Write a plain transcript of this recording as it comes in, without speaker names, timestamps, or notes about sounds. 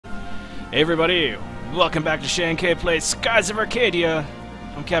Hey everybody, welcome back to Shay and K plays Skies of Arcadia.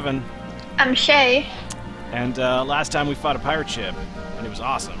 I'm Kevin. I'm Shay. And last time we fought a pirate ship, and it was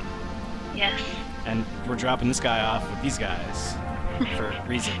awesome. Yes. And we're dropping this guy off with these guys for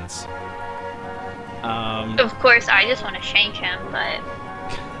reasons. Of course, I just want to shank him, but...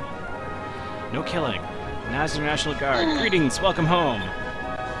 No killing. Nazir National Guard, greetings, welcome home.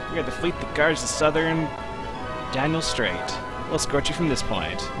 We are the fleet that guards the southern Daniel Strait. We'll escort you from this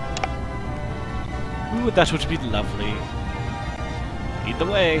point. Ooh, that would be lovely. Lead the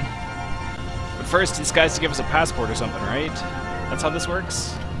way. But first, these guys to give us a passport or something, right? That's how this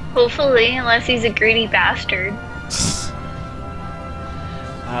works? Hopefully, unless he's a greedy bastard.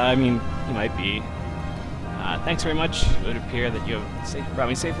 I mean, he might be. Thanks very much. It would appear that you have brought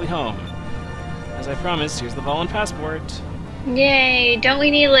me safely home. As I promised, here's the Volin passport. Yay, don't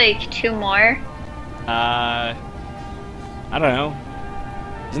we need like 2 more? I don't know.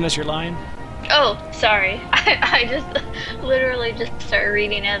 Isn't this your line? Oh, sorry. I just literally just started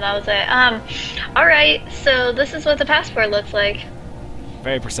reading it. I was like, alright, so this is what the passport looks like.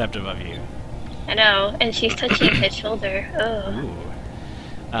 Very perceptive of you. I know, and she's touching his shoulder. Oh.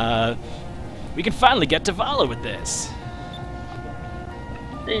 Ooh. We can finally get to Vala with this.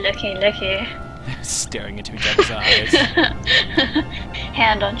 Looky. Staring into each other's eyes.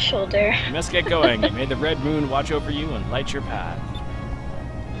 Hand on shoulder. You must get going. May the red moon watch over you and light your path.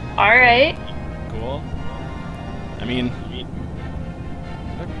 Alright. Cool. I mean,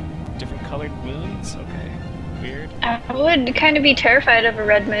 different colored moons? Okay. Weird. I would kind of be terrified of a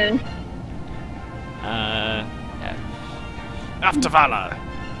red moon. Yeah. Off to Vala!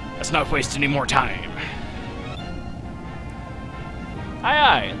 Let's not waste any more time.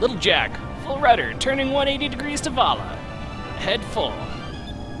 Aye, little Jack. Full rudder, turning 180 degrees to Vala. Head full.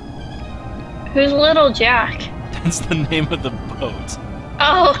 Who's Little Jack? That's the name of the boat.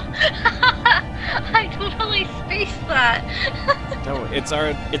 Oh! I totally spaced that. No, it's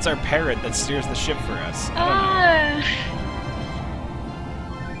our parrot that steers the ship for us.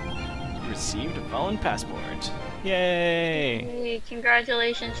 Received a Volin passport. Yay! Hey,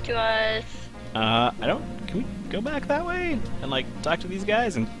 congratulations to us. Can we go back that way and like talk to these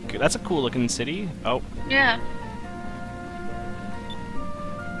guys? And that's a cool looking city. Oh. Yeah.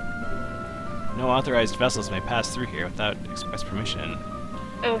 No authorized vessels may pass through here without express permission.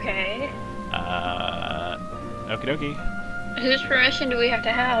 Okay. Okie dokie. Whose permission do we have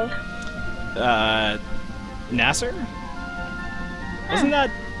to have? Nasser? Wasn't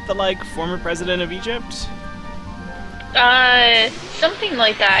that the like former president of Egypt? Something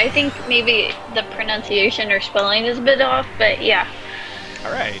like that. I think maybe the pronunciation or spelling is a bit off, but yeah.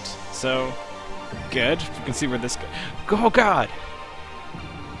 Alright, so good. You can see where this oh god!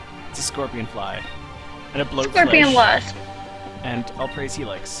 It's a scorpion fly. And a bloatfish. Scorpion wasp. And I'll praise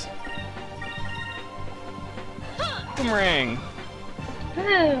Helix. Boomerang!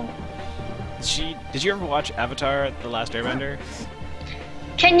 Ooh. Did you ever watch Avatar: The Last Airbender?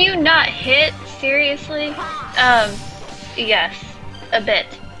 Can you not hit? Seriously? Yes. A bit.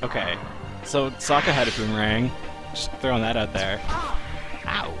 Okay. So Sokka had a boomerang. Just throwing that out there.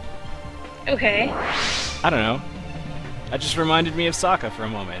 Ow. Okay. I don't know. That just reminded me of Sokka for a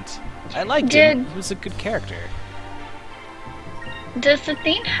moment. I liked him. He was a good character. Does the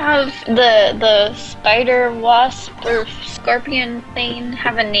thing have the spider wasp or scorpion thing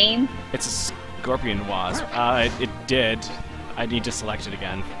have a name? It's a scorpion wasp. It did. I need to select it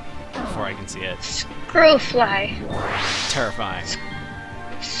again before I can see it. Screwfly. Terrifying.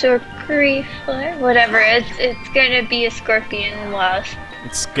 Screwfly? Whatever. It's gonna be a scorpion wasp.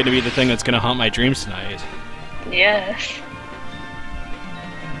 It's gonna be the thing that's gonna haunt my dreams tonight. Yes.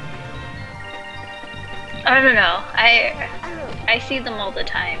 I don't know. I see them all the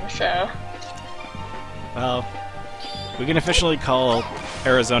time, so... Well, we can officially call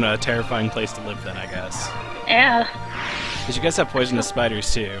Arizona a terrifying place to live then, I guess. Yeah. Because you guys have poisonous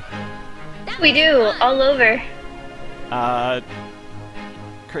spiders, too. We do, all over.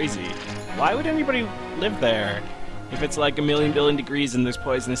 Crazy. Why would anybody live there? If it's like a million billion degrees and there's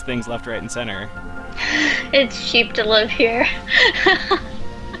poisonous things left, right, and center. It's cheap to live here.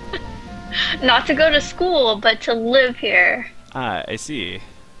 Not to go to school, but to live here. Ah, I see.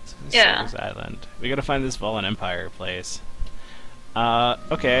 Yeah. Island. We gotta find this Volin Empire place.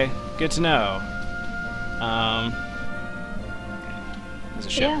 Okay. Good to know. There's a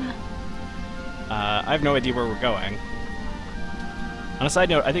ship. Yeah. I have no idea where we're going. On a side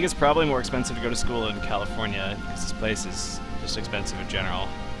note, I think it's probably more expensive to go to school in California, because this place is just expensive in general.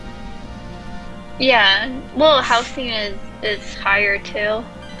 Yeah, well, housing is higher too.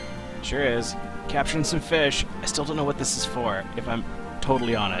 Sure is. Capturing some fish. I still don't know what this is for, if I'm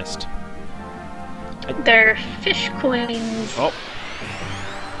totally honest. They're fish coins. Oh.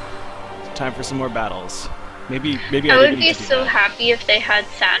 It's time for some more battles. Maybe I I would didn't be get to do so that. happy if they had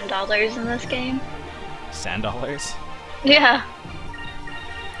sand dollars in this game. Sand dollars? Yeah.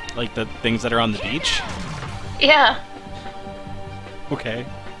 Like the things that are on the beach? Yeah. Okay.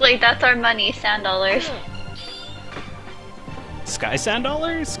 Like, that's our money, sand dollars. Sky sand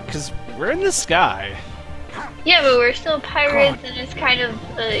dollars? Because we're in the sky. Yeah, but we're still pirates, and it's kind of,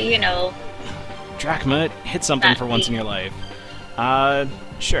 you know... Drachma, hit something That for once in beat. your life.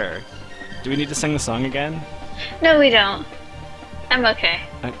 Sure. Do we need to sing the song again? No, we don't. I'm okay.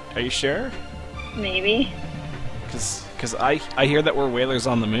 Are you sure? Maybe. Because I hear that we're whalers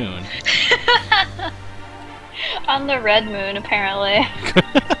on the moon. On the red moon, apparently.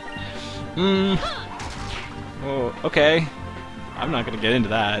 Oh, okay. I'm not gonna get into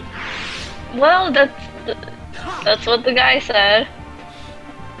that. Well, that's what the guy said.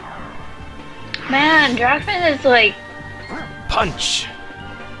 Man, Drachman is like... Punch!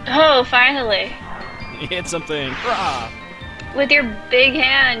 Oh, finally. You hit something. Rah! With your big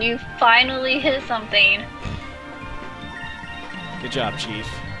hand, you finally hit something. Good job, Chief.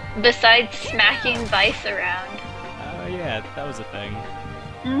 Besides smacking Vice around. Oh yeah, that was a thing.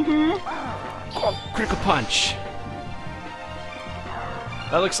 Mm-hmm. Oh, critical punch!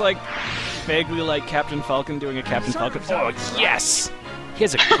 That looks like vaguely like Captain Falcon doing a Captain Falcon. Oh yes! He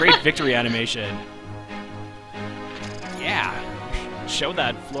has a great victory animation. Yeah! Show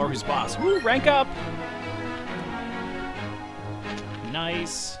that floor who's boss. Woo! Rank up!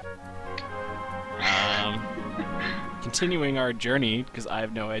 Nice. Continuing our journey, because I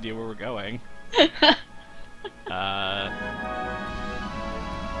have no idea where we're going.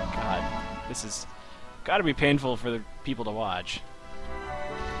 God, this is gotta be painful for the people to watch.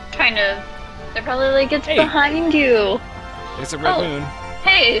 Kind of. They're probably like, it's Hey. behind you. There's a red Oh. moon.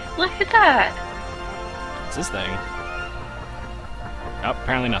 Hey, look at that. What's this thing? Oh,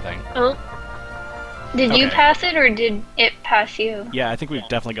 apparently nothing. Oh. Did you Okay. pass it, or did it pass you? Yeah, I think we've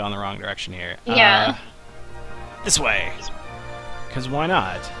definitely gone the wrong direction here. Yeah. This way. Because why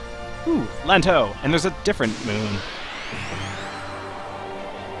not? Ooh, Lento. And there's a different moon.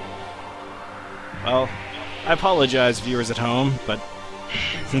 Well, I apologize, viewers at home, but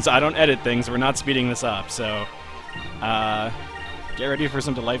since I don't edit things, we're not speeding this up, so... get ready for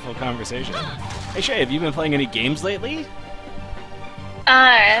some delightful conversation. Hey Shay, have you been playing any games lately?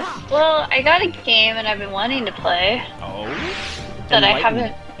 Well, I got a game and I've been wanting to play. Oh? But I Enlighten-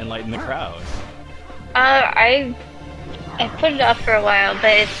 haven't. Enlighten the crowd. I put it up for a while,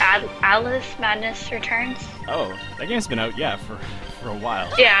 but it's Alice Madness Returns. Oh, that game's been out, yeah, for a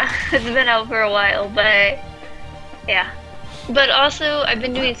while. Yeah, it's been out for a while, but yeah. But also, I've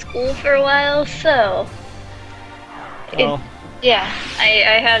been doing school for a while, so Well, yeah,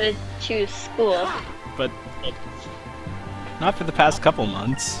 I had to choose school. but not for the past couple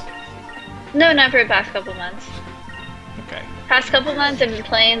months. No, not for the past couple months. Okay. Past couple months, I've been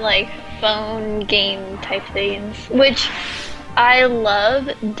playing like phone game type things, which I love.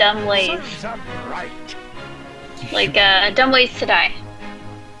 Dumb Ways, like Dumb Ways to Die.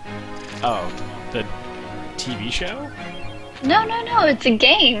 Oh, the TV show? No, it's a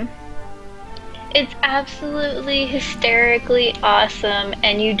game. It's absolutely hysterically awesome,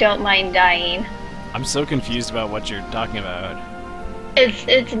 and you don't mind dying. I'm so confused about what you're talking about.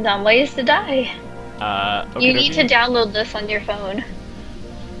 It's Dumb Ways to Die. Okay, You need to download this on your phone.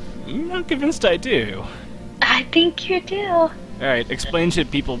 I'm not convinced I do. I think you do. Alright, explain to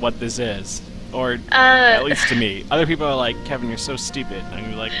people what this is. Or, at least to me. Other people are like, Kevin, you're so stupid. And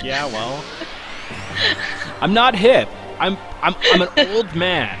I'm like, yeah, well... I'm not hip. I'm an old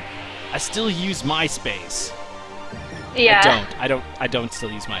man. I still use MySpace. Yeah. I don't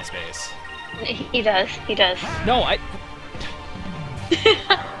still use MySpace. He does. No,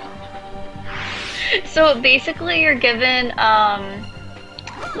 So basically, you're given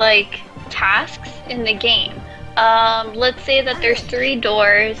like tasks in the game. Let's say that there's 3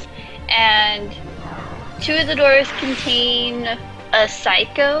 doors, and 2 of the doors contain a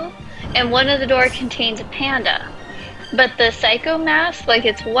psycho, and 1 of the doors contains a panda. But the psycho mask, like,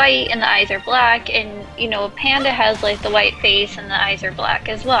 it's white and the eyes are black, and you know, a panda has like the white face and the eyes are black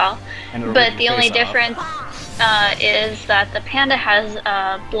as well. And it'll But rip the your only face off. difference is that the panda has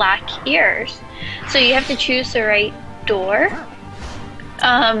black ears. So you have to choose the right door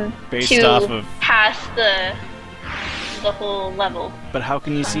Based to off of- pass the whole level. But how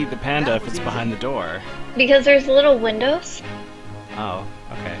can you see the panda if it's behind the door? Because there's little windows. Oh,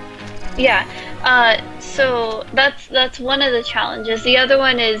 okay. Yeah. So that's one of the challenges. The other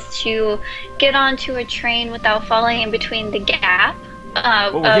one is to get onto a train without falling in between the gap.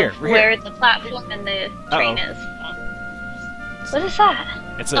 Oh, we're here. where the platform and the train is. What is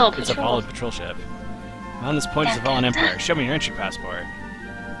that? It's a Valan patrol ship. On this point is the Valan Empire. Show me your entry passport.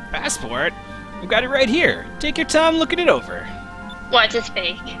 Passport? I've got it right here. Take your time looking it over. What is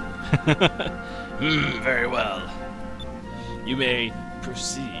fake? Very well. You may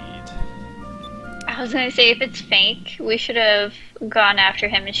proceed. I was gonna say, if it's fake, we should have gone after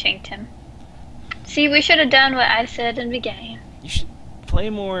him and shanked him. See, we should have done what I said in the beginning. You should play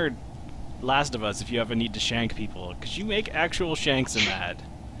more Last of Us if you ever need to shank people, because you make actual shanks in that.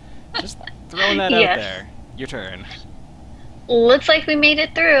 Just throwing that out there. Your turn. Looks like we made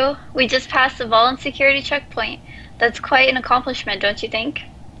it through. We just passed the Valan security checkpoint. That's quite an accomplishment, don't you think?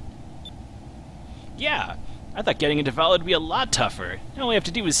 Yeah. I thought getting into Valan would be a lot tougher. All we have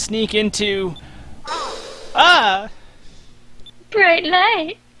to do is sneak into... Ah! Bright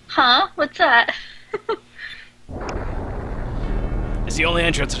light. Huh? What's that? It's the only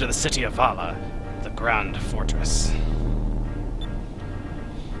entrance to the city of Vala, the Grand Fortress.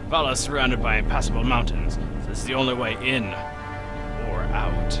 Vala is surrounded by impassable mountains, so this is the only way in or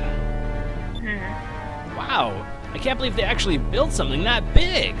out. Wow! I can't believe they actually built something that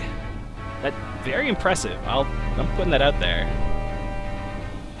big! That's very impressive. I'm putting that out there.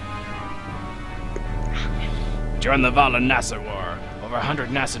 During the Vala Nasser War, over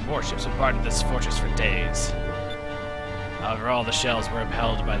 100 Nasser warships bombarded this fortress for days. However, all the shells were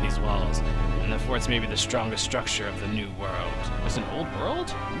upheld by these walls, and the forts may be the strongest structure of the new world. It's an old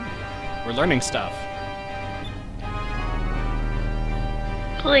world? Ooh. We're learning stuff.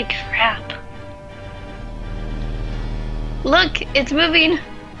 Holy crap. Look, it's moving!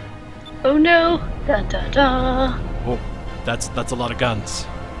 Oh no! Dun dun dun! Oh, that's a lot of guns.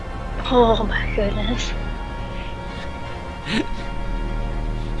 Oh my goodness. Can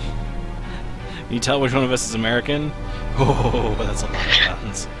you tell which one of us is American? Oh, that's a lot of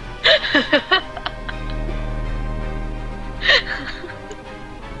guns.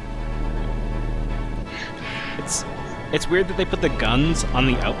 It's weird that they put the guns on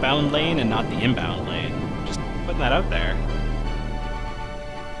the outbound lane and not the inbound lane. Just putting that out there.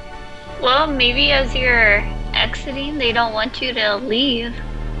 Well, maybe as you're exiting, they don't want you to leave.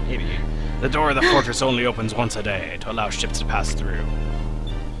 Maybe. The door of the fortress only opens once a day to allow ships to pass through.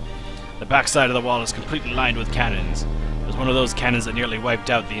 The backside of the wall is completely lined with cannons. It was one of those cannons that nearly wiped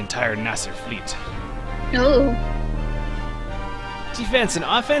out the entire Nasser fleet. Oh. Defense and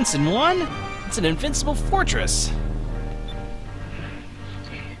offense in one? It's an invincible fortress.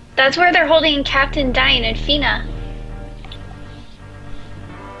 That's where they're holding Captain Dine and Fina.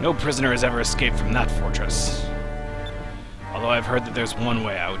 No prisoner has ever escaped from that fortress. Although I've heard that there's one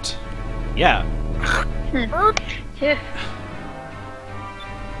way out. Yeah. Yeah.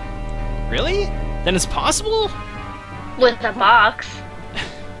 Really? Then it's possible? With the box.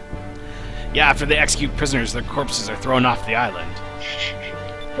 Yeah, after they execute prisoners, their corpses are thrown off the island.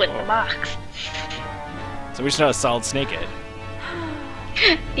 With the box. So we should know a solid snake it.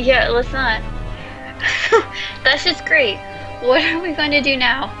 Yeah, let's not. That's just great. What are we going to do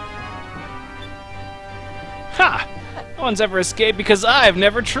now? Ha! No one's ever escaped because I've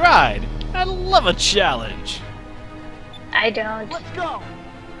never tried. I love a challenge. I don't. Let's go!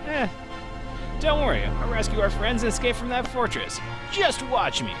 Don't worry, I'll rescue our friends and escape from that fortress. Just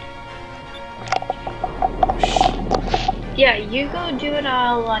watch me. Yeah, you go do it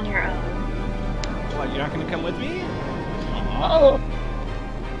all on your own. What, you're not gonna come with me? Oh.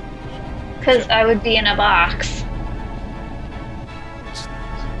 Because I would be in a box.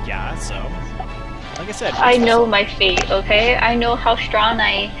 Yeah, so... Like I said... I know my fate, okay? I know how strong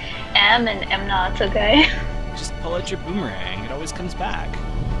I am and am not, okay? Just pull out your boomerang. It always comes back.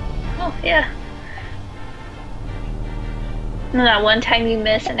 Oh, yeah. And that one time you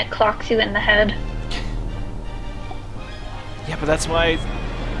miss and it clocks you in the head. Yeah, but that's why...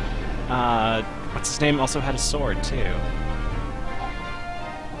 what's his name also had a sword, too.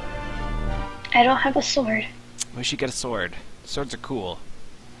 I don't have a sword. We should get a sword. Swords are cool.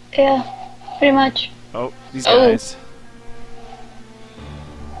 Yeah, pretty much. Oh, these guys.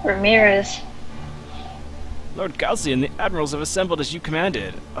 Ramirez. Lord Galsey and the admirals have assembled as you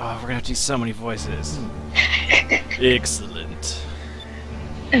commanded. Oh, we're gonna have to use so many voices. Excellent.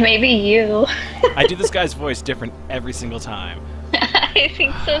 Maybe you. I do this guy's voice different every single time. I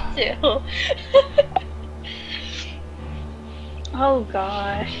think so too. Oh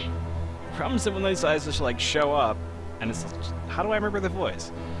gosh. Problem is that when these guys just like show up, and it's how do I remember the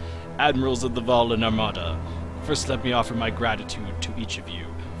voice? Admirals of the Valan Armada, first let me offer my gratitude to each of you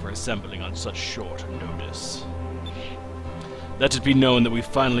for assembling on such short notice. Let it be known that we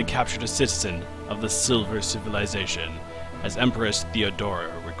finally captured a citizen of the Silver Civilization, as Empress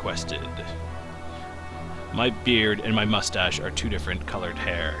Theodora requested. My beard and my mustache are two different colored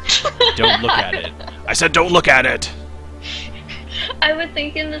hair. Don't look at it. I said don't look at it! I was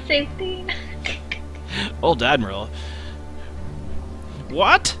thinking the same thing. Old Admiral.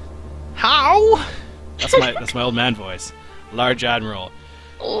 What? How? That's my old man voice. Large Admiral.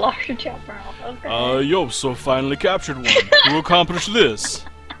 Large Admiral, okay. Yo, so finally captured one. Who accomplished this?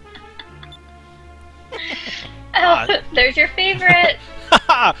 Oh, there's your favorite.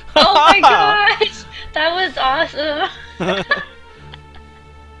 Oh my gosh, that was awesome.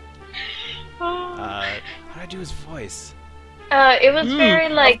 How did I do his voice? It was very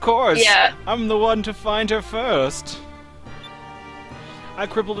like. Of course. Yeah. I'm the one to find her first. I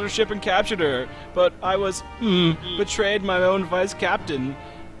crippled her ship and captured her, but I was betrayed my own vice captain,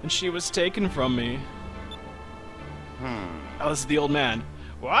 and she was taken from me. Oh, this is the old man.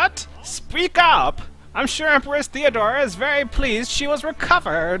 What? Speak up! I'm sure Empress Theodora is very pleased she was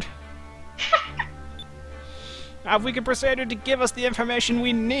recovered. Now, if we can persuade her to give us the information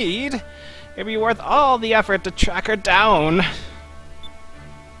we need, it'd be worth all the effort to track her down.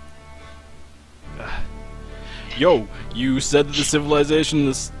 Yo, you said that the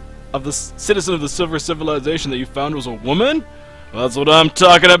civilization of the citizen of the Silver Civilization that you found was a woman? Well, that's what I'm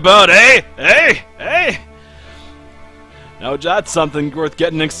talking about, eh? Hey! Hey! Now that's something worth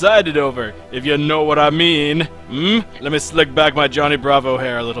getting excited over, if you know what I mean. Let me slick back my Johnny Bravo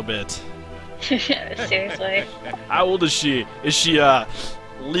hair a little bit. Seriously. How old is she? Is she,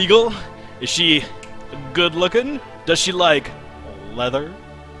 legal? Is she good looking? Does she like leather?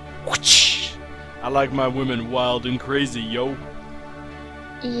 Whoosh! I like my women wild and crazy, yo.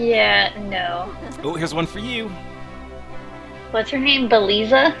 Yeah, no. Oh, here's one for you. What's her name?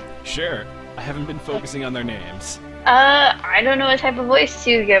 Beliza? Sure. I haven't been focusing on their names. I don't know what type of voice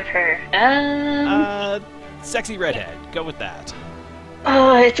to give her. Sexy redhead. Go with that.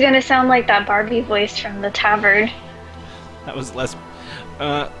 Oh, it's gonna sound like that Barbie voice from the tavern. That was less...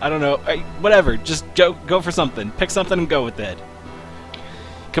 I don't know. Whatever. Just go for something. Pick something and go with it.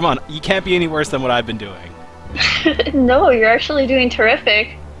 Come on. You can't be any worse than what I've been doing. No, you're actually doing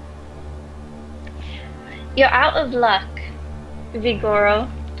terrific. You're out of luck, Vigoro.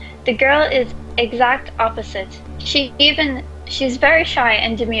 The girl is exact opposite. She's very shy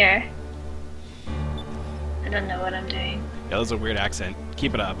and demure. I don't know what I'm doing. Yeah, that was a weird accent.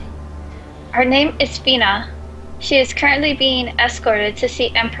 Keep it up. Her name is Fina. She is currently being escorted to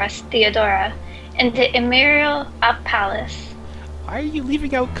see Empress Theodora in the Imperial Palace. Why are you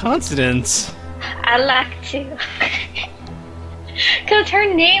leaving out consonants? I like to. Because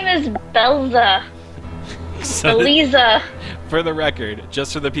her name is Belza. Beliza. For the record,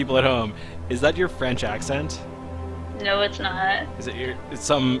 just for the people at home, is that your French accent? No, it's not. Is it it's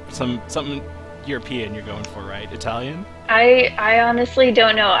something European you're going for, right? Italian? I honestly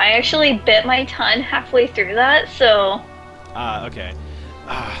don't know. I actually bit my tongue halfway through that, so... Okay.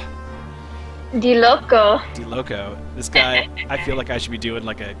 Di loco. Di loco. This guy, I feel like I should be doing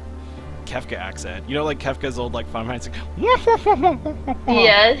like a Kefka accent. You know, like Kefka's old like fun like,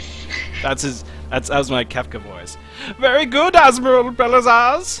 Yes. That was my Kefka voice. Very good, Admiral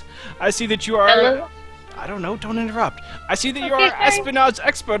Belazaz. I see that you are... Hello? I don't know, don't interrupt. I see that you are an espionage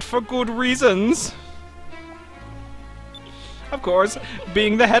expert for good reasons. Of course,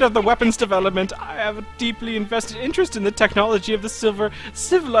 being the head of the weapons development, I have a deeply invested interest in the technology of the Silver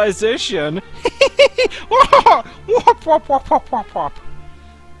Civilization.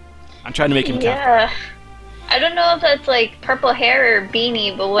 I'm trying to make him Yeah. I don't know if that's like purple hair or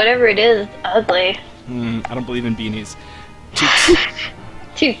beanie, but whatever it is, it's ugly. I don't believe in beanies.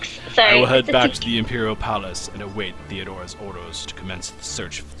 Toques. Sorry. I will head back to the Imperial Palace and await Theodora's orders to commence the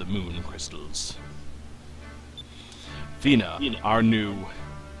search for the moon crystals. Fina, our new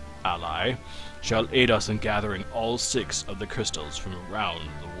ally, shall aid us in gathering all 6 of the crystals from around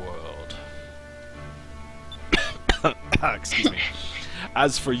the world. Excuse me.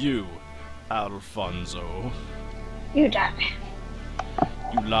 As for you, Alfonso... You die.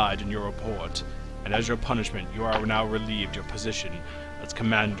 You lied in your report, and as your punishment, you are now relieved your position as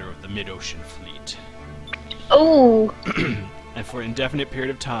commander of the Mid-Ocean Fleet. Oh! And for an indefinite period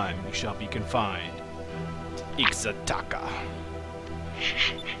of time, you shall be confined to Ixataka.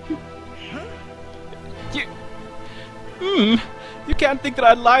 You can't think that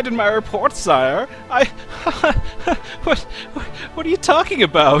I lied in my report, sire. What are you talking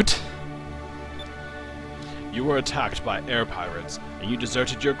about? You were attacked by air pirates, and you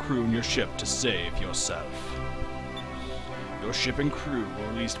deserted your crew and your ship to save yourself. Your ship and crew were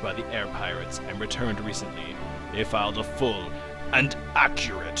released by the air pirates and returned recently. They filed a full and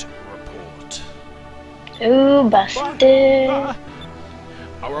accurate report. Ooh, busted. Ah.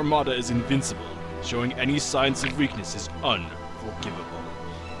 Our armada is invincible. Showing any signs of weakness is unforgivable.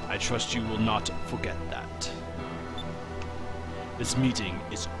 I trust you will not forget that. This meeting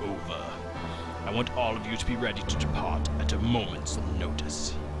is over. I want all of you to be ready to depart at a moment's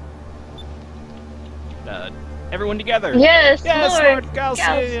notice. Everyone together! Yes, Lord Lord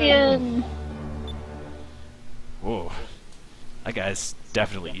Galcian! Whoa. That guy's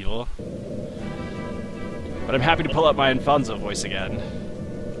definitely evil. But I'm happy to pull out my Alfonso voice again.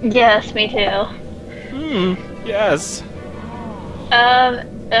 Yes, me too. Yes.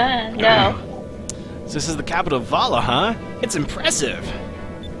 No. So this is the capital of Vala, huh? It's impressive!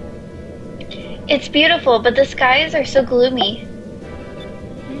 It's beautiful, but the skies are so gloomy.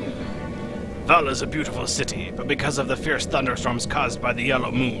 Vala's a beautiful city, but because of the fierce thunderstorms caused by the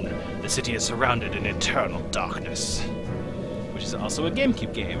yellow moon, the city is surrounded in eternal darkness. Which is also a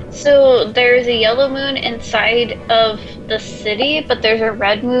GameCube game. So there's a yellow moon inside of the city, but there's a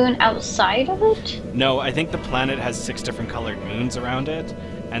red moon outside of it? No, I think the planet has 6 different colored moons around it,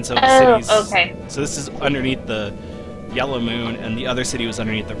 and so the city's... okay. So this is underneath the yellow moon, and the other city was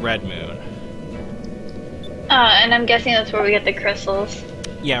underneath the red moon. And I'm guessing that's where we get the crystals.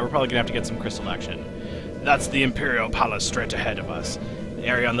 Yeah, we're probably gonna have to get some crystal action. That's the Imperial Palace straight ahead of us. The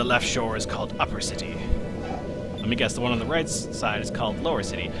area on the left shore is called Upper City. Let me guess, the one on the right side is called Lower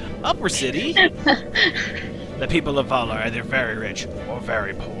City. Upper City? The people of Vala are either very rich or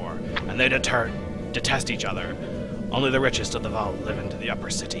very poor, and they detest each other. Only the richest of the Vala live into the Upper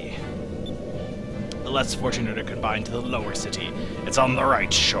City. The less fortunate are confined to the Lower City. It's on the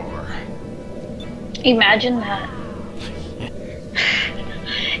right shore. Imagine that.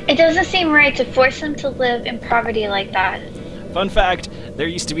 It doesn't seem right to force them to live in poverty like that. Fun fact, there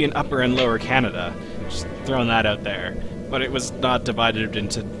used to be an Upper and Lower Canada. Just throwing that out there. But it was not divided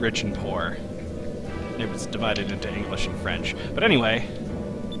into rich and poor. It was divided into English and French. But anyway...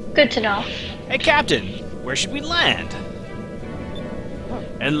 Good to know. Hey, Captain! Where should we land?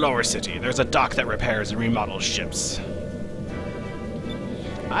 In Lower City, there's a dock that repairs and remodels ships.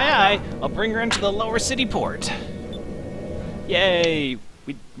 Aye, aye. I'll bring her into the Lower City port. Yay!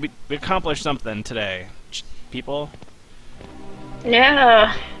 We accomplished something today, people.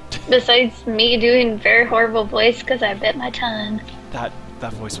 Yeah. Besides me doing very horrible voice because I bit my tongue. That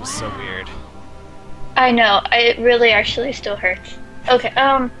voice was so weird. I know. It really actually still hurts. Okay.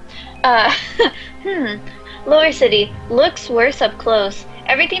 Lower City looks worse up close.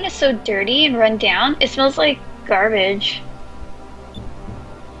 Everything is so dirty and run down. It smells like garbage.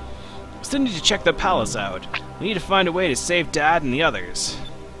 We still need to check the palace out. We need to find a way to save Dad and the others.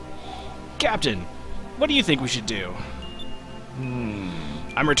 Captain, what do you think we should do?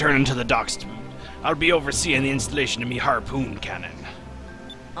 I'm returning to the docks. I'll be overseeing the installation of me harpoon cannon.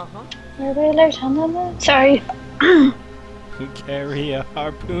 Sorry. You carry a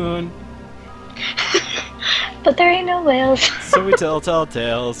harpoon. But there ain't no whales. So we tell tall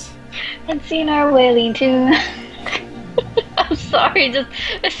tales. And seen our whaling too. I'm sorry, just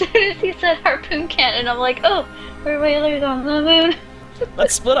as soon as he said harpoon cannon, I'm like, oh, we're whalers on the moon.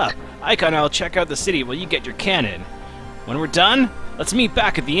 Let's split up. Ike and I'll check out the city while you get your cannon. When we're done, let's meet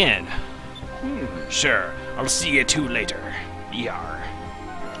back at the inn. Sure. I'll see you two later. Yar.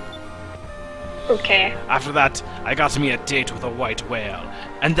 Okay. After that, I got me a date with a white whale,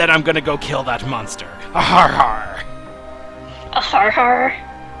 and then I'm gonna go kill that monster. A har har. A har har.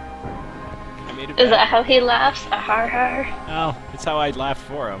 I made it Is back. that how he laughs? A har har. Oh, it's how I laughed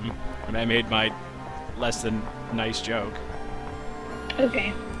for him when I made my less than nice joke.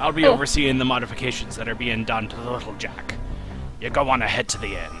 Okay. I'll be overseeing the modifications that are being done to the Little Jack. You go on ahead to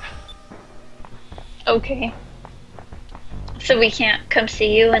the inn. Okay. So we can't come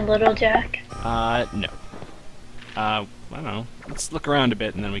see you in Little Jack? No. I don't know. Let's look around a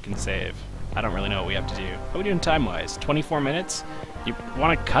bit and then we can save. I don't really know what we have to do. How are we doing time-wise? 24 minutes? You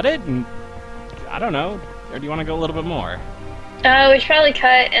want to cut it? And I don't know. Or do you want to go a little bit more? We should probably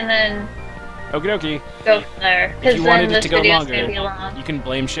cut and then Okie dokie. go from there. If Because you then wanted it this to go video's longer, gonna be long. you can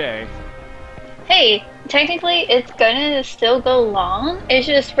blame Shay. Hey, technically it's gonna still go long. It's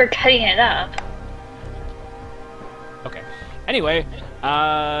just we're cutting it up. Okay. Anyway,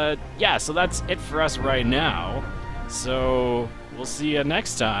 yeah, so that's it for us right now. So, we'll see you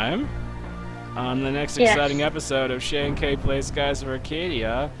next time on the next exciting episode of Shay and K Play Skies of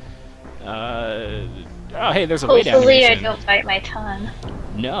Arcadia. Oh, hey, there's a way down Hopefully I animation. don't bite my tongue.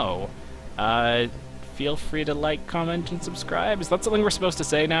 No. Feel free to like, comment, and subscribe. Is that something we're supposed to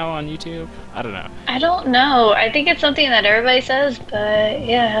say now on YouTube? I don't know. I don't know. I think it's something that everybody says, but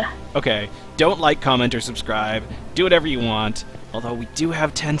yeah. Okay, don't like, comment, or subscribe. Do whatever you want. Although we do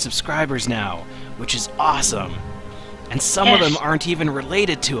have 10 subscribers now. which is awesome. And some of them aren't even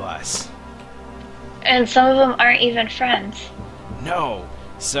related to us. And some of them aren't even friends. No.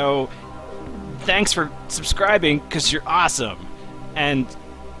 So, thanks for subscribing, because you're awesome. And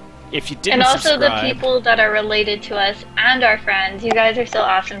if you didn't subscribe... And also subscribe, the people that are related to us and our friends, you guys are so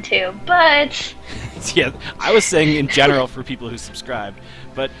awesome too. But... yeah, I was saying in general for people who subscribed.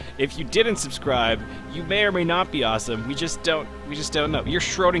 But if you didn't subscribe, you may or may not be awesome. We just don't know. Your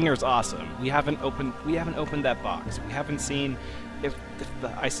Schrodinger's awesome. We haven't opened that box. We haven't seen if the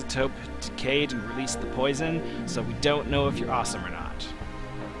isotope decayed and released the poison, so we don't know if you're awesome or not.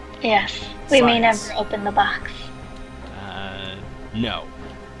 Yes, we may never open the box. No.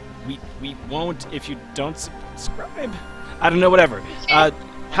 We won't if you don't subscribe. I don't know, whatever.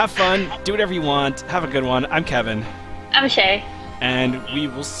 Have fun, do whatever you want, have a good one. I'm Kevin. I'm Shay. And we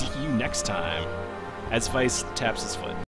will see you next time, as Vice taps his foot.